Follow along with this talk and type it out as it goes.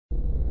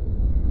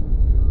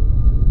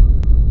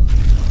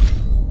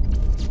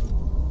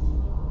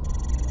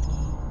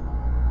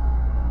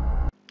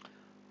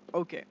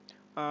ওকে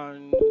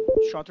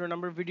 17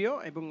 নম্বর video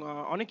এবং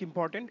অনেক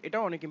important,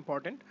 এটাও অনেক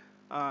ইম্পর্টেন্ট।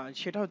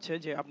 সেটা হচ্ছে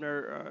যে আপনার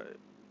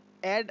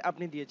অ্যাড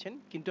আপনি দিয়েছেন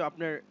কিন্তু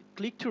আপনার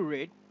ক্লিক থ্রু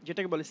রেট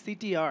যেটাকে বলে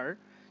সিটিআর,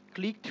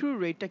 ক্লিক থ্রু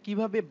রেটটা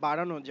কিভাবে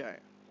বাড়ানো যায়,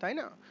 তাই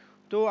না?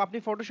 তো আপনি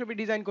ফটোশপে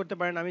ডিজাইন করতে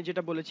পারেন, আমি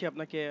যেটা বলেছি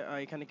আপনাকে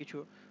এখানে কিছু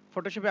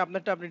ফটোশপে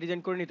আপনারটা আপনি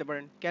ডিজাইন করে নিতে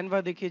পারেন, ক্যানভা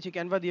দেখিয়েছি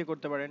ক্যানভা দিয়ে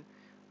করতে পারেন।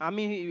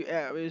 আমি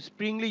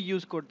স্প্রিংলি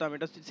ইউজ করতাম,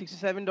 এটা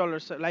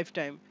 $67 লাইফ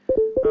টাইম।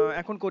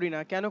 এখন করি না,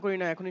 কেন করি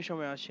না, এখনই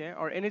সময় আসে।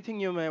 Or anything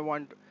you may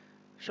want,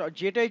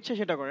 যেটা ইচ্ছে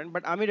সেটা করেন,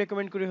 বাট আমি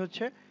রেকমেন্ড করি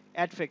হচ্ছে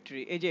অ্যাড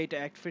ফ্যাক্টরি। এই যে এটা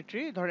অ্যাড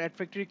ফ্যাক্টরি, ধর অ্যাড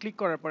ফ্যাক্টরি ক্লিক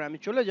করার পরে আমি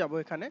চলে যাব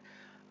এখানে।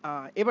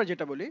 এবার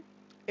যেটা বলি,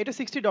 এটা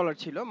 $60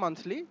 ছিল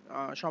মান্থলি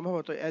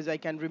সম্ভবত, অ্যাজ আই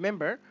ক্যান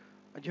রিমেম্বার।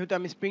 যেহেতু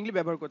আমি স্প্রিংলি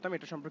ব্যবহার করতাম,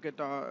 এটা সম্পর্কে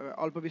তো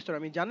অল্প বিস্তর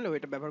আমি জানলেও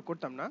এটা ব্যবহার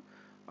করতাম না।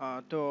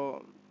 তো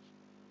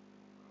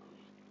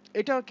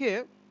এটাকে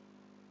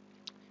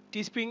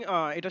টিস্প্রিং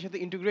এটার সাথে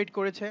ইন্টিগ্রেট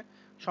করেছে,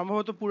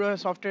 সম্ভবত পুরো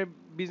সফটওয়্যার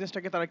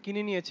বিজনেসটাকে তারা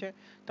কিনে নিয়েছে।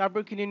 তারপর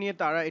কিনে নিয়ে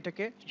তারা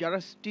এটাকে, যারা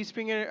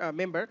টিস্প্রিং এর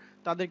মেম্বার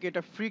তাদেরকে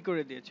এটা ফ্রি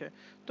করে দিয়েছে।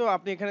 তো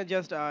আপনি এখানে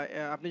জাস্ট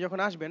আপনি যখন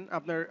আসবেন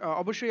আপনার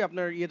অবশ্যই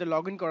আপনার ইয়েতে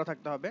লগ ইন করা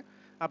থাকতে হবে,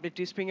 আপনি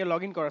টিস্প্রিং এ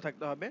লগ ইন করা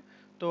থাকতে হবে।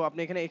 তো আপনি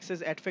এখানে এক্সেস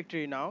অ্যাড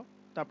ফ্যাক্টরি নাও,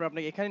 তারপর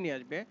আপনাকে এখানে নিয়ে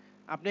আসবে,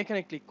 আপনি এখানে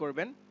ক্লিক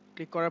করবেন।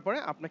 ক্লিক করার পরে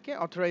আপনাকে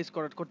অথরাইজ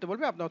করতে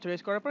বলবে, আপনি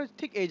অথরাইজ করার পরে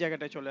ঠিক এই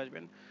জায়গাটায় চলে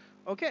আসবেন।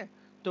 ওকে,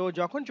 তো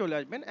যখন চলে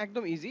আসবেন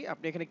একদম ইজি,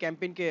 আপনি এখানে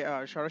ক্যাম্পেইনকে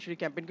সরাসরি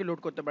ক্যাম্পেইনকে লোড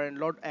করতে পারেন,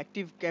 লোড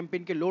অ্যাক্টিভ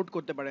ক্যাম্পেইনকে লোড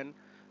করতে পারেন।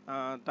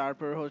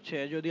 তারপর হচ্ছে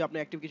যদি আপনি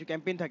অ্যাক্টিভ কিছু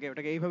ক্যাম্পেইন থাকে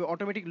ওটাকে এইভাবে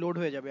অটোমেটিক লোড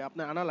হয়ে যাবে,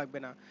 আপনার আনা লাগবে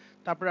না।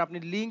 তারপরে আপনি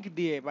লিংক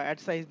দিয়ে বা অ্যাড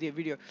সাইজ দিয়ে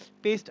ভিডিও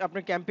পেস্ট,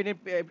 আপনার ক্যাম্পেইনের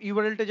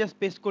ইউআরএলটা জাস্ট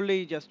পেস্ট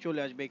করলেই জাস্ট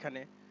চলে আসবে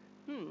এখানে।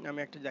 আমি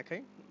একটা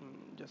দেখাই,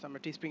 জাস্ট আমরা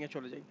টিস্প্রিং এ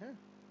চলে যাই। হ্যাঁ,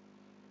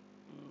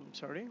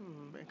 সরি,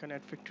 এখানে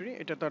অ্যাড ফ্যাক্টরি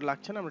এটা তো আর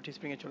লাগছে না, আমরা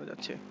টিস্প্রিং এ চলে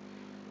যাচ্ছে।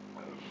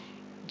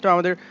 তো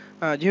আমাদের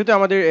যেহেতু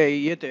আমাদের এই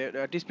ইয়েতে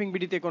টিস্প্রিং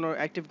বিডিতে কোনো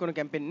অ্যাক্টিভ কোনো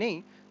ক্যাম্পেইন নেই,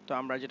 তো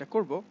আমরা যেটা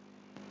করব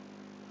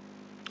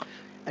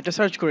একটা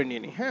সার্চ করে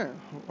নিয়ে নিই। হ্যাঁ,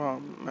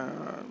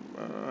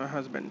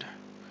 হাজব্যান্ড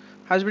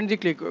হাজব্যান্ড দিয়ে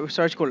ক্লিক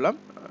সার্চ করলাম।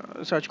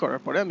 সার্চ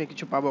করার পরে আমি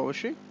কিছু পাবো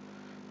অবশ্যই,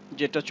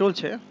 যেটা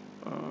চলছে।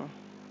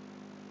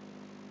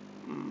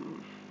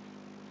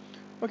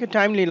 ওকে,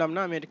 টাইম নিলাম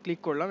না, আমি এটা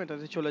ক্লিক করলাম,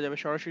 এটাতে চলে যাবে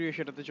সরাসরি,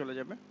 সেটাতে চলে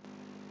যাবে।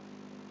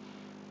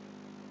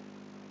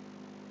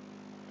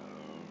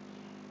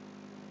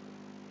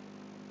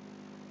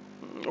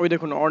 ওই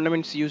দেখুন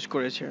অর্নামেন্টস ইউজ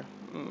করেছে,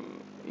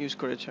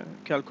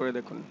 খেয়াল করে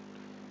দেখুন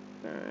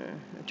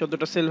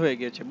 14টা সেল হয়ে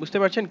গিয়েছে। বুঝতে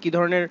পারছেন কি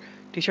ধরনের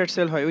টি শার্ট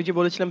সেল হয়? ওই যে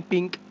বলেছিলাম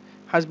পিঙ্ক,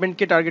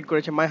 হাজব্যান্ডকে টার্গেট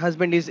করেছে, মাই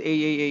হাজব্যান্ড ইজ এই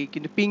এই এই,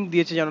 কিন্তু পিঙ্ক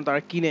দিয়েছে যেন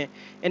তারা কিনে।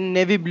 এন্ড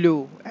নেভি ব্লু,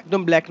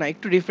 একদম ব্ল্যাক না,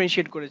 একটু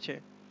ডিফারেন্সিয়েট করেছে।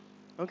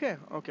 ওকে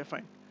ওকে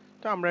ফাইন।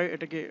 তো আমরা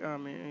এটাকে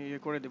আমি ইয়ে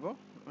করে দেবো,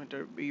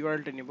 এটার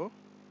ইউআরএলটা নিব।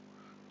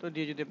 তো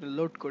দিয়ে যদি আপনি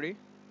লোড করি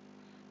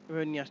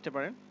এভাবে নিয়ে আসতে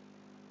পারেন,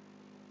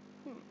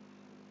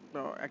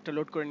 তো একটা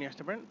লোড করে নিয়ে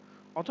আসতে পারেন।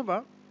 অথবা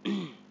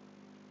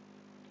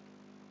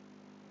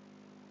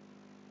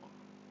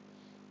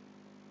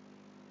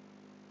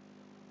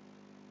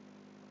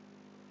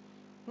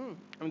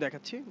আমি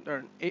দেখাচ্ছি,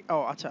 ধরেন এই, ও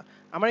আচ্ছা,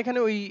 আমার এখানে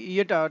ওই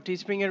ইয়েটা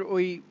টিস্প্রিং এর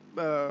ওই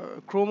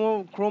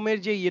ক্রোমের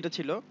যে ইয়েটা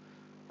ছিল,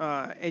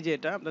 এই যে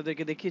এটা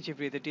আপনাদেরকে দেখিয়েছি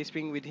ফ্রিতে,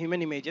 টিস্প্রিং উইথ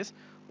হিউম্যান ইমেজেস,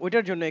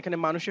 ওইটার জন্য এখানে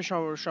মানুষের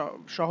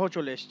সহ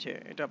চলে এসছে।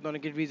 এটা আপনি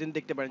অনেকের রিজন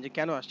দেখতে পারেন যে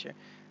কেন আসছে,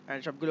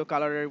 অ্যান্ড সবগুলো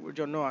কালারের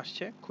জন্য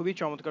আসছে। খুবই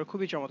চমৎকার,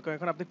 খুবই চমৎকার।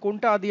 এখন আপনি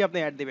কোনটা দিয়ে আপনি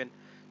অ্যাড দিবেন,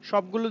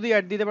 সবগুলো দিয়ে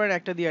অ্যাড দিতে পারেন,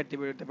 একটা দিয়ে অ্যাড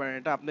দিতে পারেন,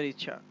 এটা আপনার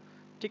ইচ্ছা।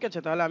 ঠিক আছে,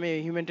 তাহলে আমি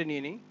হিউম্যানটা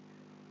নিয়ে নিই,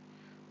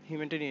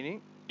 হিউম্যানটা নিয়ে নিই।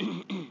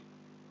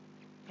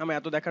 আমার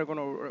এত দেখার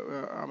কোনো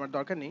আমার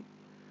দরকার নেই।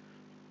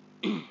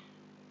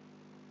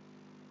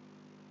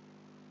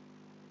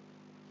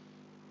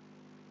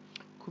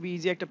 খুবই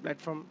ইজি একটা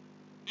প্ল্যাটফর্ম,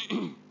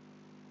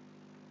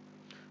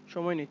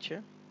 সময় নিচ্ছে।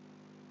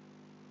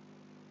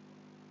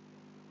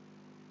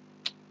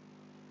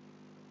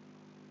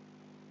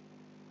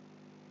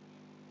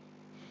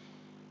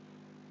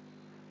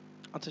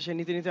 আচ্ছা, সে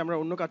নিতে নিতে আমরা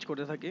অন্য কাজ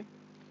করতে থাকি।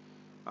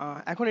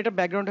 এখন এটা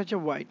ব্যাকগ্রাউন্ড হচ্ছে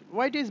হোয়াইট,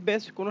 হোয়াইট ইজ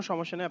বেস্ট, কোনো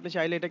সমস্যা নেই। আপনি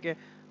চাইলে এটাকে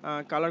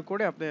কালার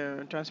করে আপনি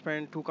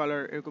ট্রান্সপারেন্ট 2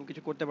 কালার এরকম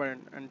কিছু করতে পারেন,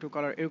 অ্যান্ড 2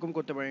 কালার এরকম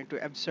করতে পারেন, একটু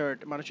অ্যাবসার্ড,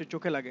 মানুষের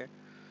চোখে লাগে।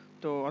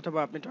 তো অথবা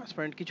আপনি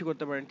ট্রান্সপারেন্ট কিছু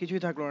করতে পারেন,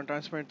 কিছুই থাকলো না,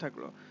 ট্রান্সপারেন্ট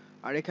থাকলো।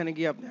 আর এখানে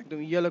গিয়ে আপনি একদম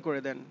ইয়েলো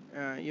করে দেন।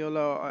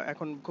 ইয়েলো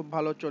এখন খুব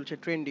ভালো চলছে,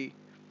 ট্রেন্ডি,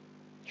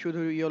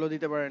 শুধু ইয়েলো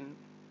দিতে পারেন,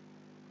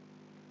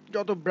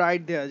 যত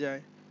ব্রাইট দেওয়া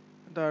যায়।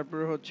 তারপর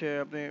হচ্ছে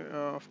আপনি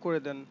অফ করে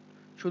দেন,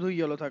 শুধু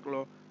ইয়েলো থাকলো,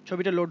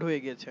 ছবিটা লোড হয়ে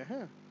গিয়েছে।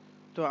 হ্যাঁ,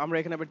 তো আমরা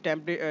এখানে আবার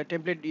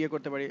টেমপ্লেট ইয়ে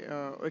করতে পারি,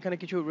 ওইখানে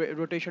কিছু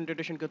রোটেশন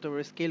করতে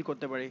পারি, স্কেল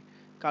করতে পারি,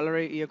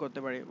 কালারে ইয়ে করতে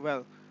পারি।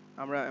 ওয়েল,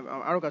 আমরা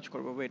আরও কাজ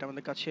করবো, ওয়েট,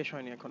 আমাদের কাজ শেষ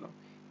হয়নি এখনো।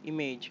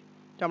 ইমেজ,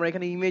 তো আমরা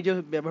এখানে ইমেজও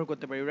ব্যবহার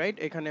করতে পারি, রাইট?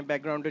 এখানে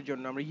ব্যাকগ্রাউন্ডের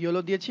জন্য আমরা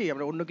ইয়েলো দিয়েছি,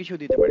 আমরা অন্য কিছু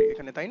দিতে পারি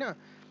এখানে, তাই না?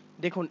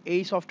 দেখুন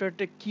এই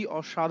সফটওয়্যারটা কি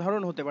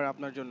অসাধারণ হতে পারে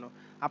আপনার জন্য,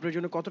 আপনার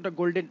জন্য কতটা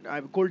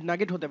গোল্ড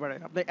নাগেট হতে পারে।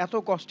 আপনার এত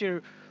কষ্টের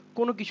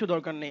কোনো কিছু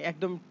দরকার নেই,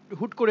 একদম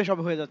হুট করে সব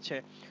হয়ে যাচ্ছে।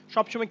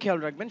 সবসময় খেয়াল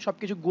রাখবেন, সব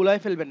কিছু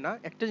গোলায় ফেলবেন না।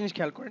 একটা জিনিস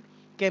খেয়াল করেন,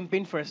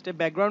 ক্যাম্পেইন ফার্স্টে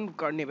ব্যাকগ্রাউন্ড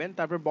নেবেন,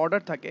 তারপর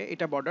বর্ডার থাকে,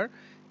 এটা বর্ডার,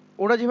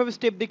 ওরা যেভাবে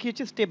স্টেপ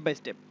দেখিয়েছে স্টেপ বাই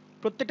স্টেপ,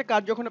 প্রত্যেকটা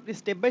কাজ যখন আপনি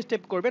স্টেপ বাই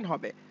স্টেপ করবেন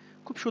হবে,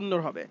 খুব সুন্দর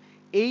হবে।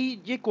 এই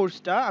যে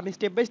কোর্সটা আমি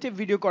স্টেপ বাই স্টেপ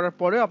ভিডিও করার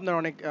পরেও আপনার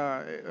অনেক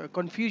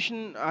কনফিউশন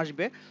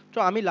আসবে। তো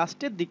আমি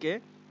লাস্টের দিকে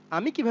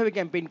আমি কিভাবে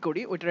ক্যাম্পেইন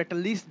করি ওইটার একটা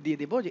লিস্ট দিয়ে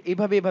দিব যে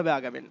এইভাবে এইভাবে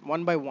আগাবেন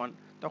ওয়ান বাই ওয়ান।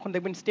 তখন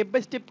দেখবেন স্টেপ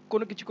বাই স্টেপ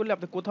কোনো কিছু করলে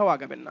আপনি কোথাও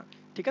আগাবেন না,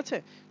 ঠিক আছে?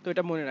 তো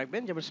এটা মনে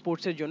রাখবেন, যেমন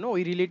স্পোর্টসের জন্য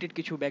ওই রিলেটেড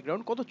কিছু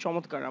ব্যাকগ্রাউন্ড কত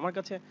চমৎকার আমার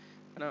কাছে,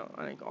 মানে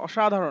অনেক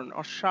অসাধারণ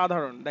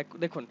অসাধারণ।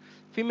 দেখুন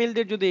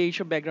ফিমেলদের যদি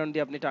এইসব ব্যাকগ্রাউন্ড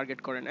দিয়ে আপনি টার্গেট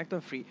করেন একদম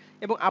ফ্রি,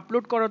 এবং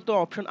আপলোড করার তো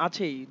অপশন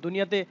আছেই,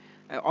 দুনিয়াতে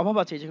অভাব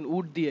আছে, যেমন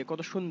উড দিয়ে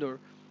কত সুন্দর।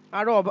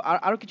 আরও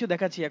আরও কিছু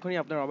দেখাচ্ছি, এখনই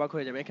আপনার অবাক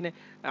হয়ে যাবে। এখানে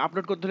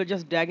আপলোড করতে হলে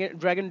জাস্ট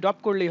ড্র্যাগ এন্ড ড্রপ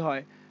করলেই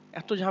হয়,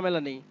 এত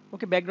ঝামেলা নেই।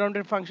 ওকে,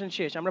 ব্যাকগ্রাউন্ডের ফাংশন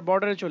শেষ, আমরা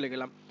বর্ডারে চলে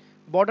গেলাম।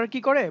 বর্ডার কি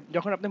করে,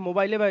 যখন আপনি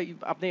মোবাইলে বা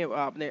আপনি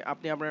আপনি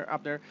আপনি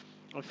আপনার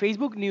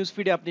ফেসবুক নিউজ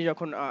ফিডে আপনি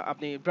যখন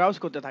আপনি ব্রাউজ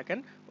করতে থাকেন,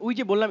 ওই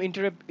যে বললাম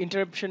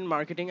ইন্টারাপশন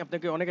মার্কেটিং,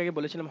 আপনাকে অনেক আগে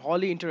বলেছিলাম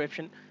হলি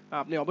ইন্টারাপশন,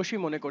 আপনি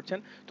অবশ্যই মনে করছেন।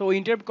 তো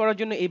ইন্টারাপ্ট করার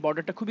জন্য এই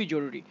বর্ডারটা খুবই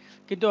জরুরি।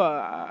 কিন্তু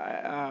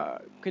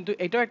কিন্তু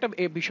এটাও একটা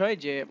বিষয়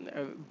যে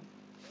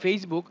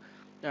ফেসবুক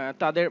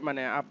তাদের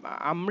মানে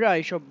আমরা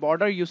এইসব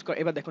বর্ডার ইউজ করি,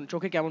 এবার দেখুন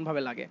চোখে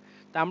কেমনভাবে লাগে।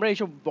 তা আমরা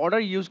এইসব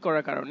বর্ডার ইউজ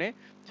করার কারণে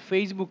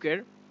ফেসবুকের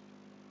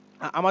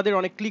আমাদের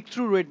অনেক ক্লিক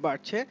থ্রু রেট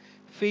বাড়ছে,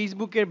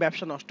 ফেসবুকের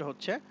ব্যবসা নষ্ট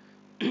হচ্ছে।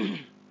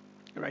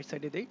 রাইট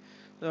সাইডে দেই,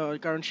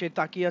 কারণ সে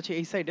তাকিয়ে আছে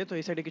এই সাইডে, তো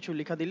এই সাইডে কিছু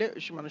লেখা দিলে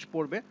মানুষ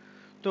পড়বে।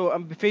 তো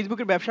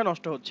ফেসবুকের ব্যবসা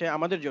নষ্ট হচ্ছে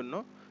আমাদের জন্য।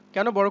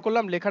 কেন বড়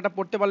করলাম, লেখাটা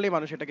পড়তে পারলেই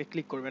মানুষ এটাকে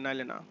ক্লিক করবে,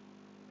 নাইলে না।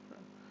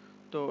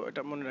 তো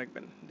এটা মনে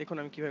রাখবেন। দেখুন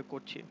আমি কিভাবে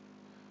করছি,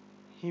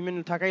 হিউম্যান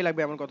থাকাই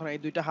লাগবে এমন কথা না,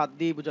 এই দুইটা হাত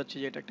দিয়েই বোঝাচ্ছি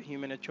যে এটা একটা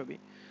হিউম্যানের ছবি।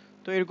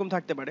 তো এরকম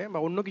থাকতে পারে বা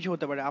অন্য কিছু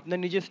হতে পারে, আপনার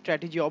নিজের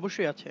স্ট্র্যাটেজি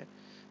অবশ্যই আছে।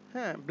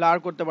 হ্যাঁ, ব্লার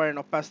করতে পারেন,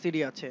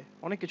 অপাসিটি আছে,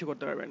 অনেক কিছু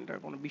করতে পারবেন, এটা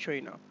কোনো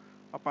বিষয়ই না।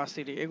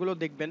 অপাসিটি এগুলো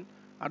দেখবেন,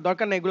 আর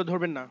দরকার নেই এগুলো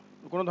ধরবেন না,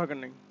 কোনো দরকার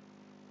নেই,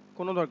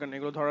 কোনো দরকার নেই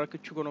এগুলো ধরার,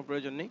 কিছু কোনো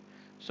প্রয়োজন নেই।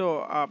 সো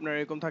আপনার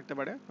এরকম থাকতে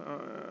পারে,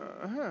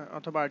 হ্যাঁ,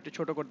 অথবা একটু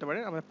ছোট করতে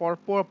পারেন। আমরা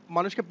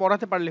মানুষকে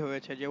পড়াতে পারলে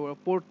হয়েছে, যে ও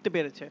পড়তে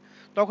পেরেছে,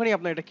 তখনই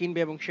আপনার এটা কিনবে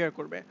এবং শেয়ার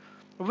করবে।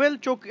 ওয়েল,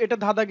 চোখ এটা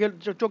ধাঁধা গেল,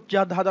 চোখ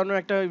যা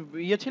ধাঁধানোর একটা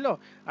ইয়ে ছিল,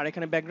 আর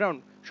এখানে ব্যাকগ্রাউন্ড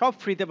সব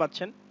ফ্রিতে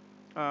পাচ্ছেন।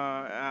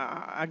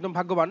 একদম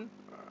ভাগ্যবান,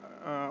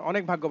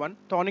 অনেক ভাগ্যবান।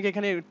 তো অনেকে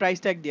এখানে প্রাইস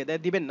ট্যাগ দিয়ে দেয়,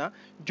 দিবেন না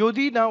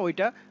যদি না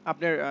ওইটা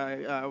আপনার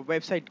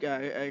ওয়েবসাইট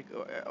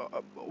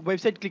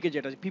ওয়েবসাইট ক্লিকে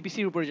যেটা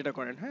পিপিসির উপরে যেটা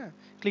করেন, হ্যাঁ,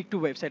 ক্লিক টু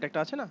ওয়েবসাইট একটা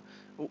আছে না,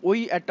 ওই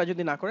অ্যাডটা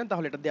যদি না করেন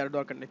তাহলে এটা দেওয়ার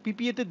দরকার নেই।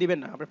 পিপিএতে দিবেন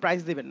না, আপনার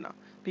প্রাইস দিবেন না,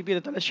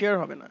 পিপিএতে তাহলে শেয়ার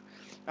হবে না।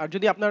 আর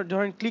যদি আপনার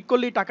ধরেন ক্লিক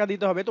করলেই টাকা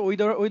দিতে হবে, তো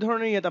ওই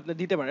ধরনের ইয়েতে আপনি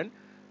দিতে পারেন।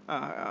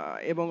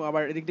 এবং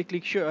আবার এদিক দিয়ে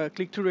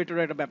ক্লিক থ্রু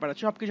রেটের একটা ব্যাপার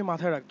আছে, সব কিছু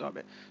মাথায় রাখতে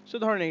হবে। সো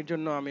ধরেন এর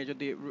জন্য আমি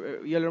যদি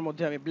ইয়েলোর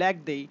মধ্যে আমি ব্ল্যাক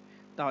দেই,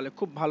 তাহলে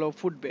খুব ভালো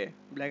ফুটবে।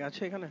 ব্ল্যাক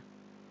আছে এখানে,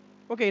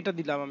 ওকে, এটা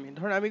দিলাম আমি।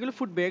 ধরেন আমি এগুলো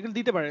ফুটবে, এগুলো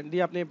দিতে পারেন,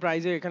 দিয়ে আপনি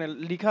প্রাইজে এখানে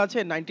লেখা আছে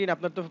 19,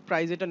 আপনার তো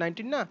প্রাইস এটা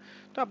 19 না,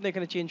 তো আপনি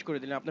এখানে চেঞ্জ করে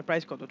দিলেন, আপনার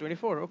প্রাইস কত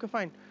 24, ওকে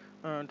ফাইন,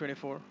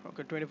 24,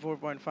 ওকে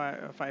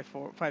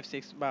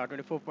 24.56 বা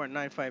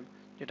 24.95,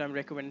 যেটা আমি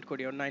রেকমেন্ড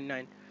করি, ও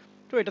 99।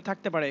 তো এটা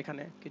থাকতে পারে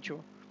এখানে কিছু,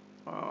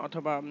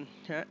 অথবা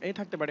হ্যাঁ এই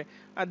থাকতে পারে।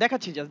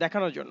 দেখাচ্ছি জাস্ট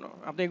দেখানোর জন্য,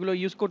 আপনি এগুলো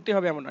ইউজ করতে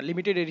হবে এমন না,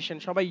 লিমিটেড এডিশন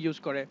সবাই ইউজ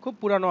করে, খুব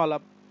পুরানো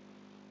আলাপ,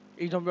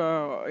 এইসব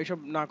এইসব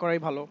না করাই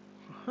ভালো।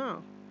 হ্যাঁ,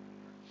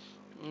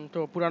 তো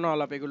পুরানো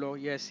আলাপ এগুলো,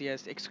 ইয়েস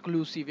ইয়েস,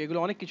 এক্সক্লুসিভ, এগুলো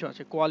অনেক কিছু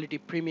আছে, কোয়ালিটি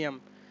প্রিমিয়াম।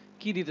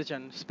 কি দিতে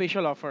চান,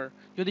 স্পেশাল অফার,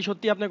 যদি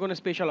সত্যি আপনার কোনো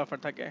স্পেশাল অফার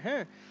থাকে,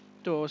 হ্যাঁ,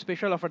 তো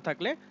স্পেশাল অফার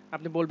থাকলে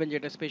আপনি বলবেন যে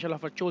এটা স্পেশাল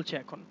অফার চলছে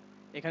এখন,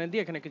 এখানে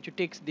দিয়ে এখানে কিছু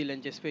টেক্সট দিলেন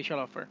যে স্পেশাল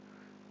অফার,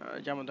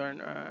 যেমন ধরেন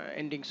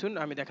এন্ডিং সুন,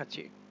 আমি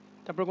দেখাচ্ছি।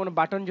 তারপর কোনো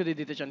বাটন যদি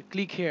দিতে চান,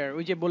 ক্লিক হেয়ার,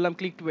 ওই যে বললাম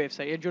ক্লিক টু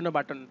ওয়েবসাইট, এর জন্য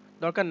বাটন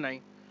দরকার নাই,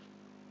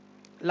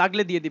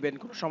 লাগলে দিয়ে দিবেন,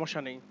 কোনো সমস্যা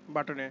নেই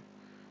বাটনে।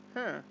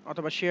 হ্যাঁ,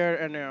 অথবা শেয়ার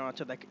এন্ড,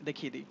 আচ্ছা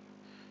দেখিয়ে দিই,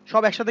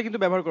 সব একসাথে কিন্তু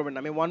ব্যবহার করবেন না,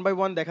 আমি ওয়ান বাই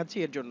ওয়ান দেখাচ্ছি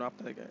এর জন্য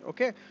আপনাদেরকে,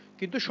 ওকে?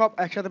 কিন্তু সব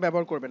একসাথে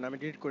ব্যবহার করবেন না, আমি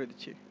ডিলিট করে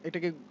দিচ্ছি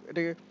এটাকে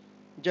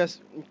জাস্ট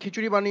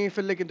খিচুড়ি বানিয়ে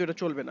ফেললে কিন্তু এটা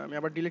চলবে না, আমি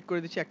আবার ডিলিট করে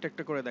দিচ্ছি, একটা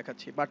একটা করে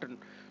দেখাচ্ছি বাটন।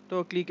 তো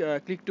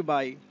ক্লিক টু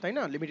বাই, তাই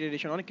না, লিমিটেড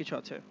এডিশন অনেক কিছু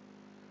আছে,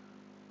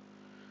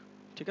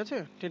 ঠিক আছে,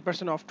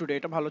 10% অফ টুডে,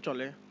 এটা ভালো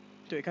চলে।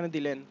 তো এখানে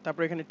দিলেন,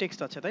 তারপর এখানে টেক্সট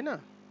আছে, তাই না,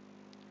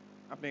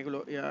 আপনি এগুলো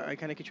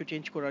এখানে কিছু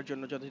চেঞ্জ করার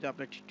জন্য যদি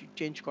আপনার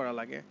চেঞ্জ করা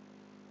লাগে,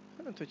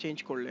 হ্যাঁ, তো চেঞ্জ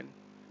করলেন,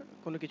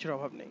 কোনো কিছুর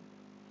অভাব নেই,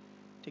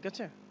 ঠিক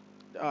আছে।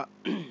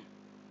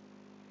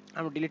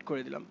 আমি ডিলিট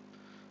করে দিলাম।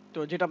 তো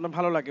যেটা আপনার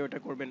ভালো লাগে ওটা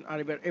করবেন। আর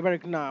এবার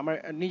না, আমার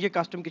নিজে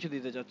কাস্টম কিছু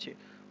দিতে যাচ্ছি।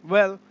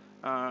 ওয়েল,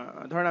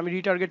 ধরেন আমি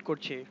রিটার্গেট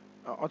করছি,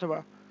 অথবা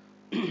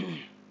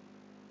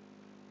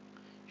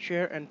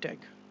শেয়ার অ্যান্ড ট্যাগ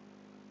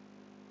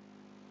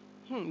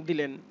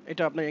দিলেন,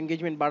 এটা আপনার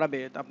এঙ্গেজমেন্ট বাড়াবে,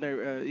 আপনার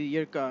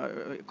ইয়ের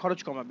খরচ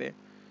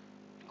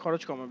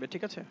কমাবে,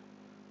 ঠিক আছে।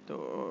 তো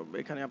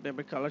এখানে আপনি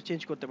আবার কালার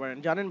চেঞ্জ করতে পারেন,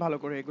 জানেন ভালো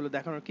করে, এগুলো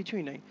দেখানোর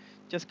কিছুই নাই,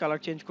 জাস্ট কালার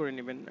চেঞ্জ করে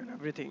নেবেন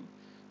এভরিথিং।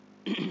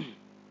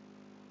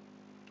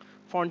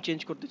 ফন্ট চেঞ্জ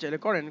করতে চাইলে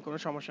করেন, কোনো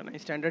সমস্যা নাই,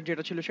 স্ট্যান্ডার্ড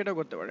যেটা ছিল সেটাও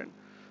করতে পারেন,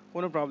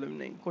 কোনো প্রবলেম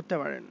নেই, করতে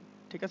পারেন,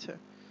 ঠিক আছে।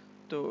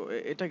 তো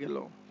এটা গেল।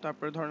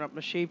 তারপরে ধরেন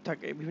আপনার শেপ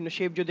থাকে, বিভিন্ন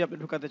শেপ যদি আপনি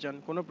ঢুকাতে চান,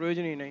 কোনো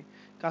প্রয়োজনই নাই,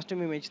 কাস্টম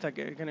ইমেজ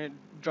থাকে, এখানে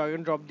ড্র্যাগ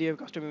এন্ড ড্রপ দিয়ে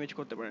কাস্টম ইমেজ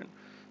করতে পারেন,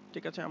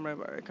 ঠিক আছে।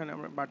 এখানে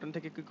আমরা বাটন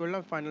থেকে কি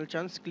করলাম, ফাইনাল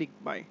চান্স, ক্লিক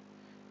বাই,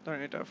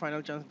 ধরেন এটা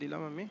ফাইনাল চান্স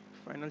দিলাম আমি,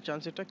 ফাইনাল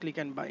চান্স এটা ক্লিক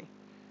অ্যান্ড বাই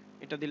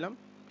এটা দিলাম,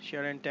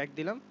 শেয়ার অ্যান্ড ট্যাগ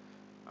দিলাম।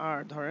 আর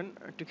ধরেন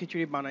একটু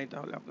খিচুড়ি বানাই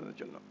তাহলে আপনাদের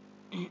জন্য,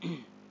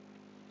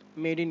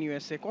 মেড ইন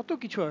ইউএসএ, কত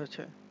কিছু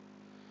আছে।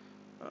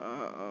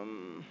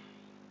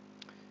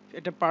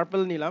 এটা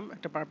পার্পল নিলাম,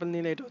 একটা পার্পল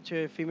নিলে এটা হচ্ছে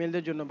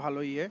ফিমেলদের জন্য ভালো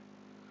ইয়ে,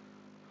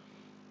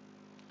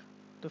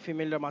 তো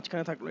ফিমেলরা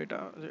মাঝখানে থাকলো, এটা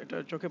এটা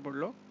চোখে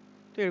পড়লো,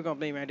 তো এরকম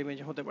আপনার ম্যাড ইমেজ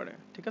হতে পারে,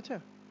 ঠিক আছে।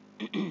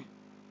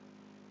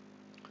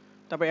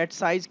 তারপর অ্যাড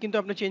সাইজ কিন্তু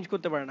আপনি চেঞ্জ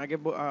করতে পারেন, আগে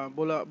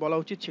বলা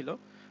উচিত ছিল।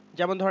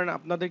 যেমন ধরেন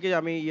আপনাদেরকে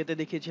আমি ইয়েতে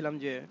দেখিয়েছিলাম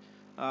যে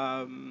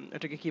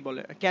এটাকে কি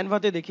বলে,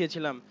 ক্যানভাতে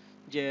দেখিয়েছিলাম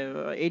যে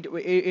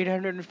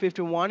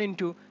 851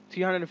 ইন্টু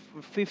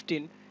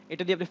 315,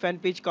 এটা দিয়ে আপনি ফ্যান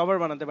পেজ কভার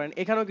বানাতে পারেন,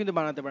 এখানেও কিন্তু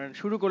বানাতে পারেন,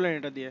 শুরু করলেন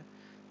এটা দিয়ে।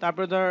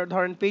 তারপরে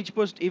ধরেন পেজ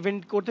পোস্ট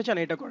ইভেন্ট করতে চান,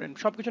 এটা করেন,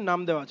 সব কিছু নাম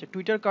দেওয়া আছে।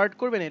 টুইটার কার্ড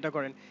করবেন, এটা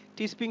করেন।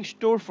 টিস্পিং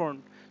স্টোর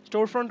ফ্রন্ট,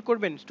 স্টোর ফ্রন্ট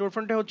করবেন, স্টোর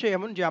ফ্রন্টে হচ্ছে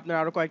এমন যে আপনার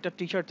আরো কয়েকটা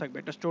টি শার্ট থাকবে,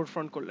 একটা স্টোর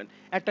ফ্রন্ট করলেন,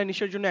 একটা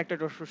নিশের জন্য একটা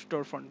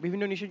স্টোর ফ্রন্ট,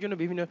 বিভিন্ন নিশের জন্য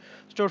বিভিন্ন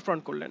স্টোর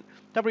ফ্রন্ট করলেন।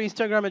 তারপর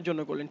ইনস্টাগ্রামের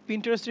জন্য করলেন,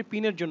 পিন্টারেস্টের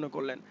পিনের জন্য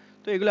করলেন।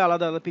 তো এগুলো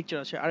আলাদা আলাদা পিকচার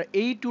আছে। আর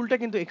এই টুলটা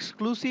কিন্তু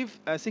এক্সক্লুসিভ,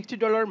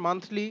 $60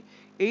 মান্থলি।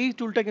 এই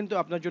টুলটা কিন্তু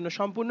আপনার জন্য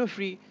সম্পূর্ণ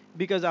ফ্রি,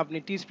 বিকজ আপনি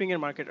টিস্প্রিং এর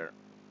মার্কেটার।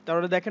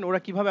 তাহলে দেখেন ওরা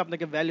কিভাবে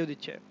আপনাকে ভ্যালু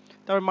দিচ্ছে।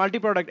 তারপর মাল্টি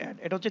প্রোডাক্ট অ্যাড,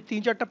 এটা হচ্ছে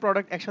 3-4টা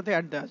প্রোডাক্ট একসাথে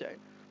অ্যাড দেওয়া যায়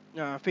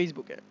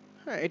ফেসবুকে।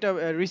 হ্যাঁ, এটা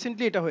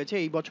রিসেন্টলি এটা হয়েছে,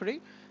 এই বছরেই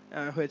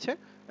হয়েছে,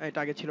 এটা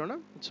আগে ছিল না।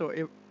 সো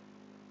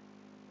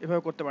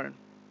এভাবে করতে পারেন।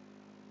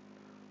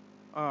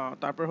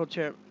 তারপর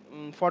হচ্ছে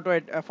ফটো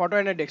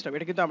অ্যাড ডেস্কটপ,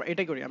 এটা কিন্তু আমরা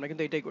এটাই করি, আমরা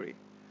কিন্তু এটাই করি।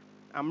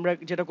 আমরা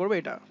যেটা করবো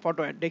এটা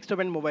ফটো অ্যাড ডেস্কটপ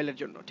অ্যান্ড মোবাইলের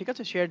জন্য, ঠিক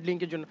আছে, শেয়ার্ড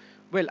লিঙ্কের জন্য।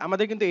 ওয়েল,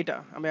 আমাদের কিন্তু এটা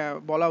আমি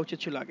বলা উচিত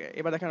ছিল আগে।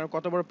 এবার দেখেন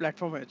কত বড়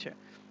প্ল্যাটফর্ম হয়েছে।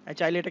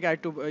 চাইলে এটাকে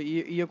আরেকটু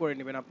ইয়ে করে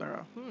নেবেন আপনারা,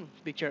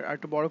 পিকচার আর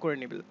একটু বড় করে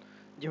নেবেন,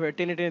 যেভাবে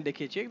টেনে টেনে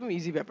দেখিয়েছি, একদম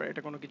ইজি ব্যাপার,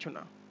 এটা কোনো কিছু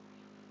না।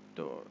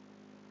 তো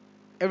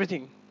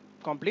এভরিথিং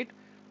কমপ্লিট,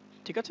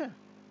 ঠিক আছে।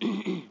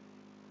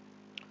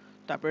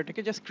 তারপর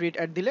এটাকে জাস্ট ক্রিয়েট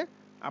অ্যাড দিলে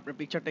আপনার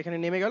পিকচারটা এখানে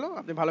নেমে গেল।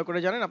 আপনি ভালো করে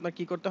জানেন আপনার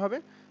কি করতে হবে,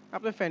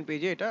 আপনার ফ্যান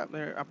পেজে এটা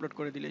আপলোড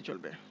করে দিলেই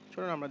চলবে।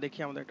 চলুন আমরা দেখি,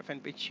 আমাদের একটা ফ্যান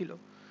পেজ ছিল।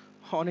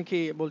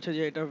 অনেকেই বলছে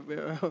যে এটা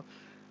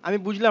আমি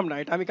বুঝলাম না,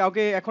 এটা আমি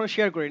কাউকে এখনো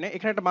শেয়ার করি না,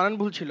 এখানে একটা বানান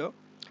ভুল ছিল,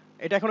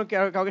 এটা এখনো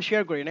কাউকে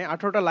শেয়ার করি না।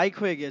 18টা লাইক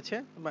হয়ে গিয়েছে,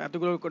 বা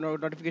এতগুলো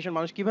নোটিফিকেশন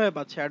মানুষ কিভাবে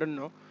পাচ্ছে, আই ডোন্ট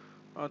নো।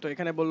 তো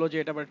এখানে বললো যে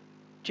এটা আবার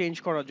চেঞ্জ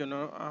করার জন্য,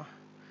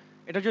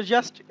 এটা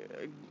জাস্ট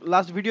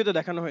লাস্ট ভিডিওতে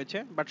দেখানো হয়েছে,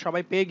 বাট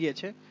সবাই পেয়ে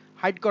গিয়েছে,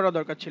 হাইড করা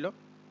দরকার ছিল।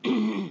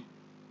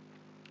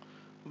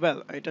 ওয়েল,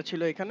 এটা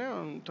ছিল এখানে।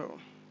 তো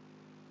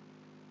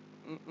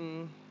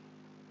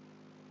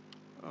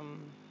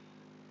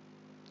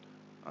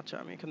আচ্ছা,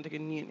 আমি এখান থেকে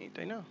নিয়ে নিই,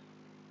 তাই না,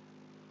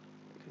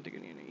 এখান থেকে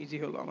নিয়ে নিই, ইজি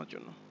হলো আমার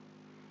জন্য।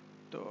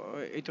 তো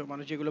এই তো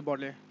মানুষ যেগুলো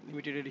বলে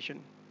লিমিটেড এডিশন,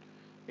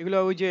 এগুলো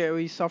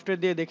ওই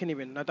সফটওয়্যার দিয়ে দেখে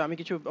নেবেন, না তো আমি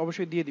কিছু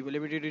অবশ্যই দিয়ে দিব।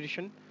 Limited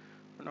edition,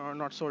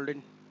 not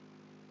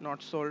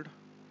sold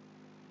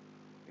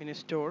in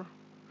store,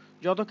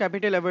 যত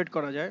ক্যাপিটাল অ্যাভয়েড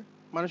করা যায়,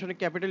 মানুষ অনেক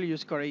ক্যাপিটাল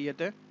ইউজ করে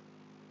ইয়েতে,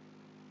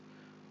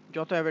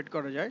 যত অ্যাভয়েড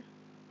করা যায়।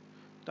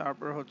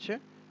 তারপর হচ্ছে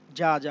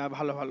যা যা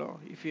ভালো ভালো,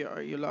 if you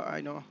I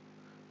know,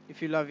 if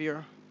you love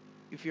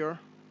your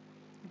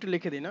একটু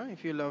লিখে দিই না,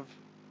 if you love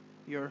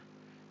your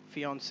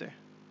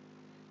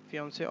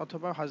fiancée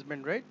অথবা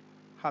হাজব্যান্ড, রাইট,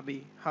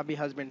 হাবি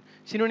হাজব্যান্ড,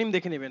 সিনোনিম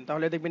দেখে নেবেন,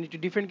 তাহলে দেখবেন একটু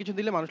ডিফারেন্ট কিছু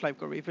দিলে মানুষ লাইক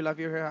করবে। ইফ ইউ লাভ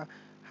ইউর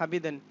হাবি,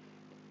 দেন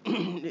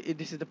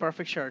this is the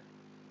perfect shirt,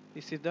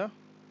 this is the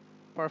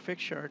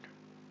perfect shirt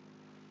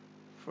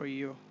for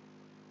you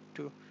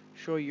to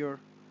show your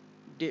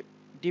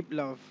deep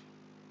love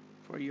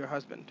for your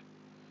husband.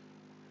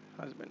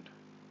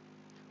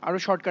 আরও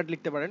শর্টকাট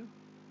লিখতে পারেন,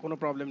 কোনো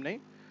প্রবলেম নেই।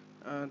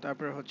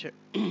 তারপরে হচ্ছে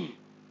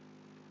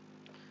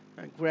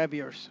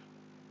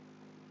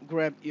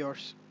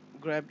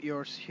grab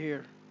yours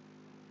here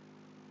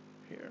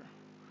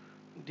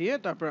দিয়ে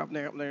তারপর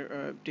আপনার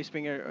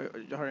টিস্পিং এর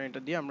ধরেন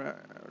এটা দিয়ে আমরা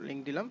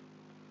লিংক দিলাম।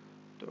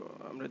 তো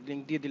আমরা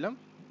লিংক দিয়ে দিলাম,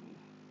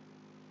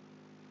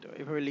 তো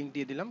এভাবে লিংক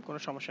দিয়ে দিলাম, কোনো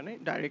সমস্যা নেই।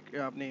 ডাইরেক্ট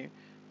আপনি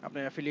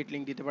আপনার অ্যাফিলিয়েট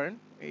লিংক দিতে পারেন।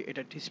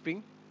 এটা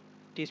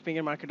টিস্পিং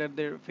এর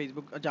মার্কেটারদের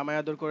ফেসবুক জামায়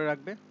আদর করে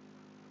রাখবে,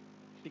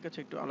 ঠিক আছে।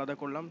 একটু আলাদা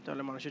করলাম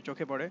তাহলে মানুষের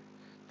চোখে পড়ে।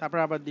 তারপর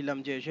আবার দিলাম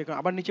যে সে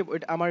আবার নিচে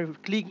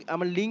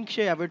আমার লিংক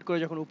সে অ্যাভয়েড করে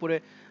যখন উপরে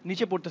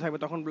নিচে পড়তে থাকবে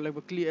তখন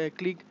লিখবো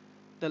ক্লিক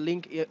দ্য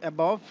লিংক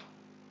অ্যাবভ।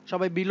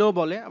 সবাই বিলো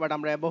বলে, বাট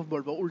আমরা অ্যাবভ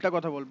বলবো, উল্টা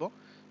কথা বলবো,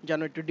 যেন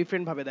একটু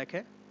ডিফারেন্ট ভাবে দেখে,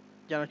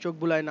 যেন চোখ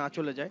বুলায় না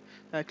চলে যায়।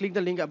 Click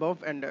the link above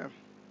and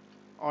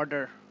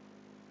order,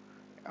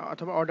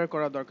 অথবা অর্ডার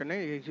করার দরকার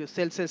নেই,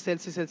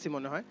 সেলসি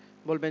মনে হয়,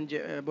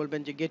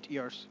 বলবেন যে গেট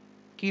ইয়ার্স,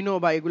 কিনো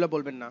বা এগুলো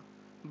বলবেন না,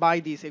 বাই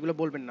দিস এগুলো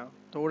বলবেন না।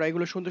 তো ওরা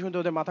এগুলো শুনতে শুনতে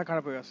ওদের মাথা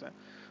খারাপ হয়ে গেছে,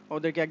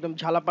 ওদেরকে একদম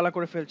ঝালাপালা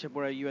করে ফেলছে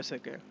পুরো ইউএসএ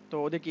কে। তো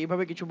ওদেরকে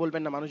এইভাবে কিছু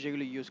বলবেন না, মানুষ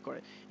যেগুলো ইউজ করে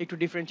একটু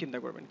ডিফারেন্ট চিন্তা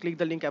করবেন। Click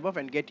the link above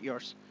and get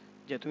years,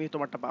 যে তুমি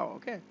তোমারটা পাও,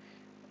 ওকে।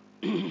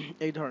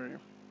 এই ধরনের,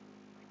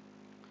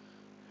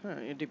 হ্যাঁ,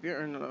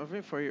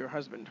 ফর ইউর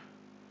হাজব্যান্ড,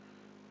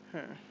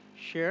 হ্যাঁ,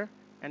 share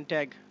and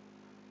tag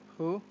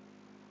who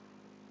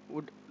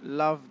would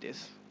love this.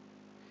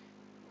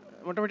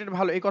 মোটামুটি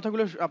ভালো, এই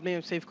কথাগুলো আপনি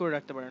সেভ করে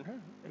রাখতে পারেন।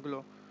 হ্যাঁ, এগুলো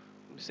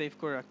সেভ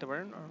করে রাখতে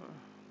পারেন,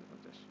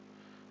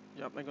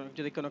 যে আপনার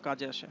যদি কোনো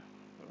কাজে আসে।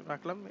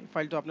 রাখলাম, এই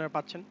ফাইল তো আপনারা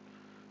পাচ্ছেন।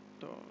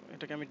 তো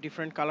এটাকে আমি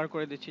ডিফারেন্ট কালার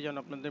করে দিচ্ছি যেন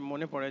আপনাদের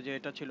মনে পড়ে যে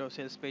এটা ছিল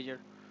সেলস পেজের।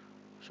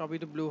 সবই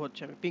তো ব্লু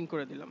হচ্ছে, আমি পিঙ্ক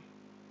করে দিলাম।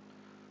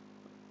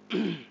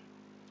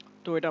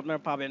 তো এটা আপনারা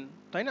পাবেন,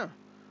 তাই না?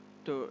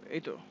 তো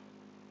এই তো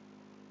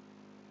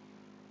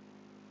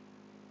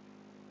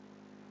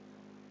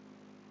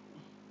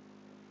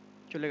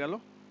চলে গেল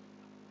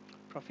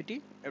প্রফিটি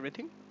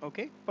এভরিথিং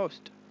ওকে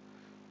পোস্ট।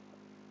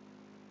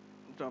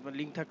 তো আপনার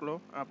লিঙ্ক থাকলো,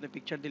 আপনি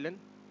পিকচার দিলেন,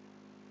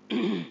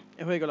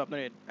 হয়ে গেল আপনার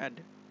অ্যাড।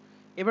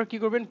 এবার কি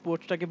করবেন,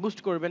 পোস্টটাকে বুস্ট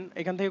করবেন।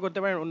 এখান থেকে করতে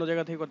পারেন, অন্য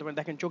জায়গা থেকে করতে পারেন।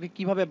 দেখেন চোখে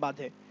কিভাবে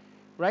বাঁধে,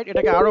 রাইট?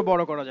 এটাকে আরো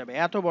বড় করা যাবে,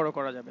 এত বড়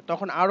করা যাবে,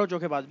 তখন আরো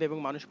চোখে বাঁধবে এবং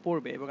মানুষ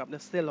পড়বে এবং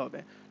আপনার সেল হবে,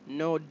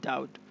 নো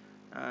ডাউট।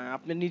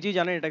 আপনি নিজেই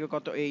জানেন এটাকে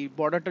কত, এই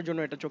বর্ডারটার জন্য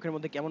এটা চোখের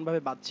মধ্যে কেমন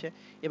ভাবে বাঁধছে,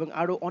 এবং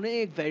আরো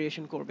অনেক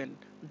ভ্যারিয়েশন করবেন।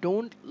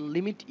 Don't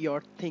limit your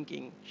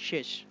thinking.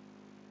 শেষ।